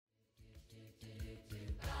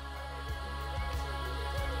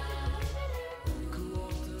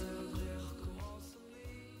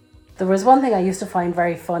There was one thing I used to find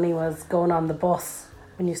very funny was going on the bus.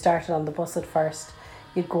 When you started on the bus at first,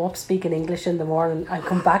 you'd go up speaking English in the morning and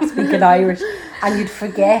come back speaking Irish, and you'd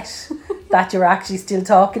forget that you're actually still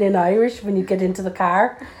talking in Irish when you get into the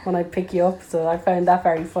car when I pick you up. So I found that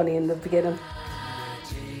very funny in the beginning.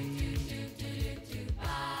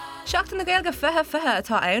 Seachtain na Gaeilge fiche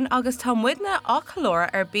atá ann agus tá muidne á chlóra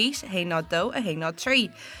ar bís héad dó a héad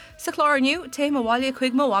trí. Sa chlóraniu té má bhaile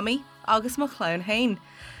chuig má Mammy agus má chlán hain.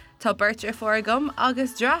 Tá Bertra fór gum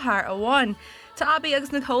agus drathar a bháin. Tá Abby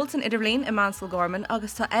agus na Colton idirblin i Mansell Gorman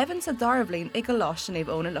agus tá Evan sa Darblin i go láiste nébh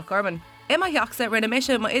óna le Gorman. Ima heachsa rinne mise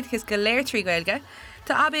má idchas go léir trí Gaeilge.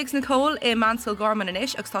 Tá Abby agus na Cole i Mansell Gorman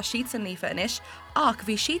inis agus tá Seachtain lífa inis ach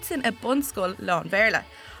bhí Seachtain i bunscoil lán bhéirle.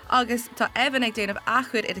 Agus tá Evan ag déanamh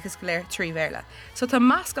achhuid idchas go léir trí bhéirle. So tá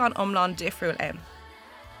meascán omlán difriúil ann.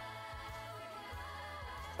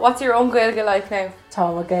 What's your own Gaeilge like now?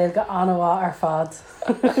 Tá má Gaeilge anmha ar fad.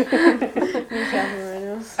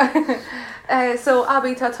 So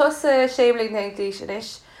Abby, tá tusa séimling na Theach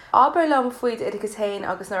inis. Aber lom faoid idchas hain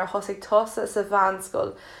agus nar thosaigh tusa sa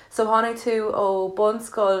bhanscoil. So tháinig tú ó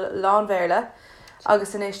bunscoil lán bhéirle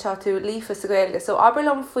agus inis tá tú lífa sa Gaeilge. So aber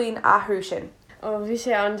lom faoin athrú sin. Bhí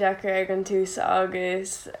sé an deacair ag an tús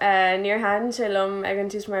agus níor hain sé lom ag an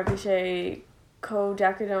tús mar bhí sé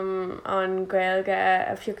co-deacadam an Gaeilge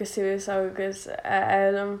a fiúcha suas agus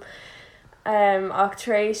elam ach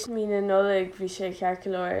tréis mína nulaigh bhí sé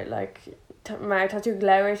cearcolóir mar tá tú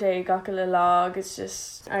gleabhar sé gacha le lá agus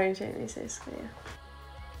just airn sé ní sé scaile.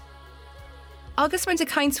 Agus muinte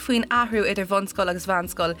caint faoin athrú idir bhunscoil agus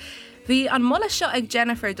bhanscoil. Bhí an mulla seo ag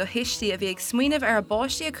Jennifer do hiistí a bhí ag smaoinemh ar a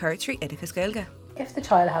báistí a chur trí idchas Gaeilge. If the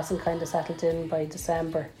child hasn't kind of settled in by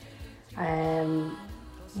December,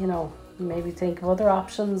 maybe think of other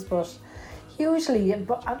options, but usually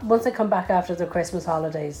once they come back after the Christmas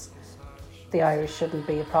holidays, the Irish shouldn't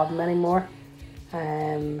be a problem anymore.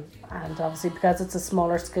 And obviously because it's a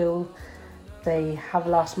smaller school, they have a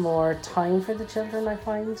lot more time for the children, I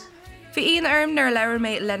find. Bhí on arm nar leabhar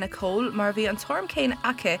méid lena Cole, mar bhí an torm céin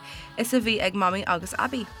aice is a bhí ag Mammy agus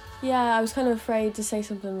Abby. Yeah, I was kind of afraid to say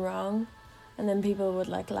something wrong and then people would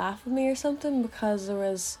laugh at me or something because there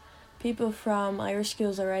was people from Irish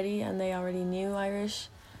schools already and they already knew Irish,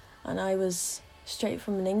 and I was straight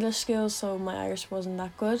from an English school, so my Irish wasn't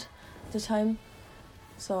that good at the time,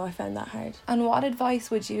 so I found that hard. And what advice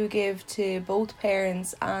would you give to both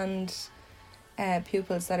parents and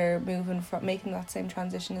pupils that are making that same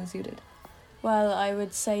transition as you did? Well, I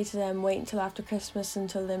would say to them, wait until after Christmas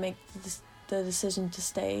until they make the decision to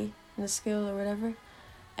stay in the school or whatever,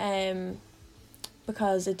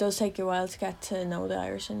 because it does take you a while to get to know the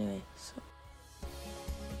Irish anyway. So.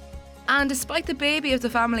 And despite the baby of the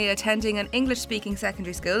family attending an English-speaking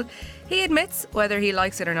secondary school, he admits, whether he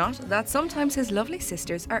likes it or not, that sometimes his lovely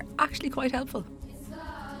sisters are actually quite helpful.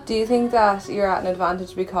 Do you think that you're at an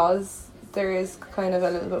advantage because there is kind of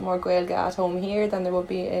a little bit more Gaeilge at home here than there would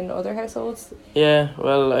be in other households? Yeah,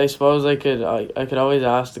 well, I suppose I could always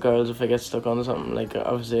ask the girls if I get stuck on something.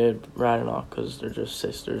 Obviously I'd rather not because they're just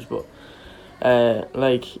sisters, but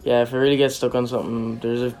if I really get stuck on something,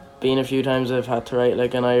 there's been a few times I've had to write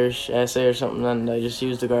an Irish essay or something, and I just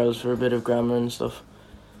use the girls for a bit of grammar and stuff.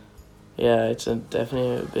 Yeah, it's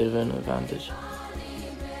definitely a bit of an advantage.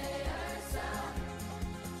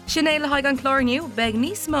 Sinné le haig an chlórniu, beag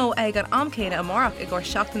níos mó ag an amcéine amárach i ggur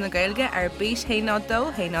Seachtain na Gaeilge ar bís héad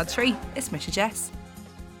dó, héad trí. Is mis Jess.